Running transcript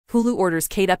Hulu orders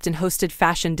Kate Upton hosted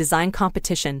fashion design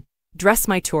competition. Dress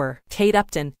My Tour. Kate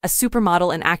Upton, a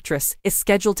supermodel and actress, is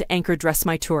scheduled to anchor Dress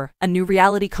My Tour, a new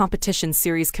reality competition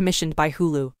series commissioned by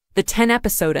Hulu. The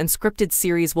 10-episode unscripted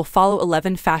series will follow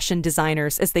 11 fashion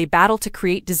designers as they battle to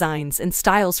create designs and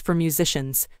styles for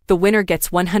musicians. The winner gets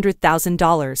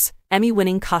 $100,000.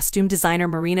 Emmy-winning costume designer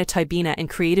Marina Tybina and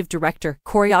creative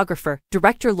choreographer,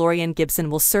 director Lorianne Gibson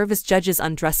will serve as judges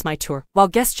on Dress My Tour, while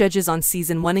guest judges on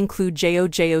Season 1 include Jo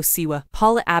Siwa,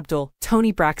 Paula Abdul,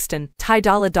 Toni Braxton, Ty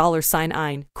Dolla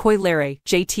 $ign, Coi Leray,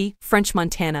 JT, French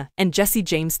Montana, and Jesse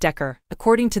James Decker.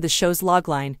 According to the show's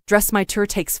logline, Dress My Tour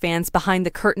takes fans behind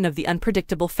the curtain of the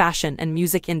unpredictable fashion and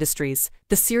music industries.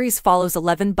 The series follows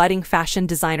 11 budding fashion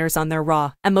designers on their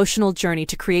raw, emotional journey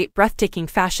to create breathtaking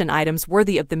fashion items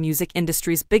worthy of the music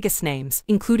industry's biggest names,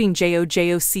 including Jo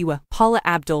Siwa, Paula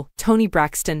Abdul, Toni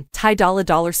Braxton, Ty Dolla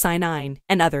 $ign,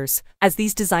 and others. As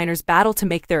these designers battle to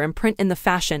make their imprint in the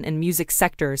fashion and music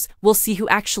sectors, we'll see who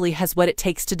actually has what it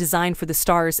takes to design for the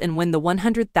stars and win the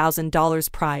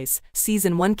 $100,000 prize.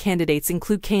 Season 1 candidates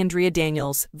include K'Andrea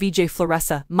Daniels, VJ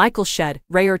Floressa, Michael Shedd,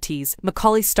 Ray Ortiz,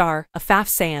 Macaulay Starr, Afaf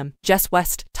Sam, Jess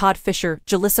West, Todd Fisher,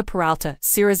 Jalissa Peralta,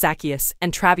 Sira Zacchius,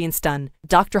 and Traviance Dunn.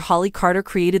 Dr. Holly Carter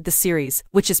created the series,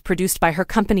 which is produced by her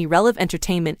company Releve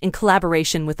Entertainment in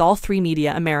collaboration with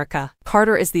All3Media America.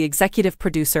 Carter is the executive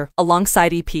producer,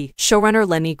 alongside EP, showrunner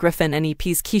Lenny Griffin and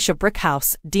EPs Keisha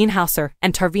Brickhouse, Dean Hauser,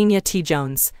 and Tarvenia T.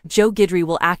 Jones. Joe Guidry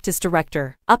will act as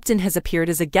director. Upton has appeared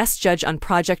as a guest judge on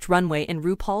Project Runway and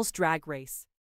RuPaul's Drag Race.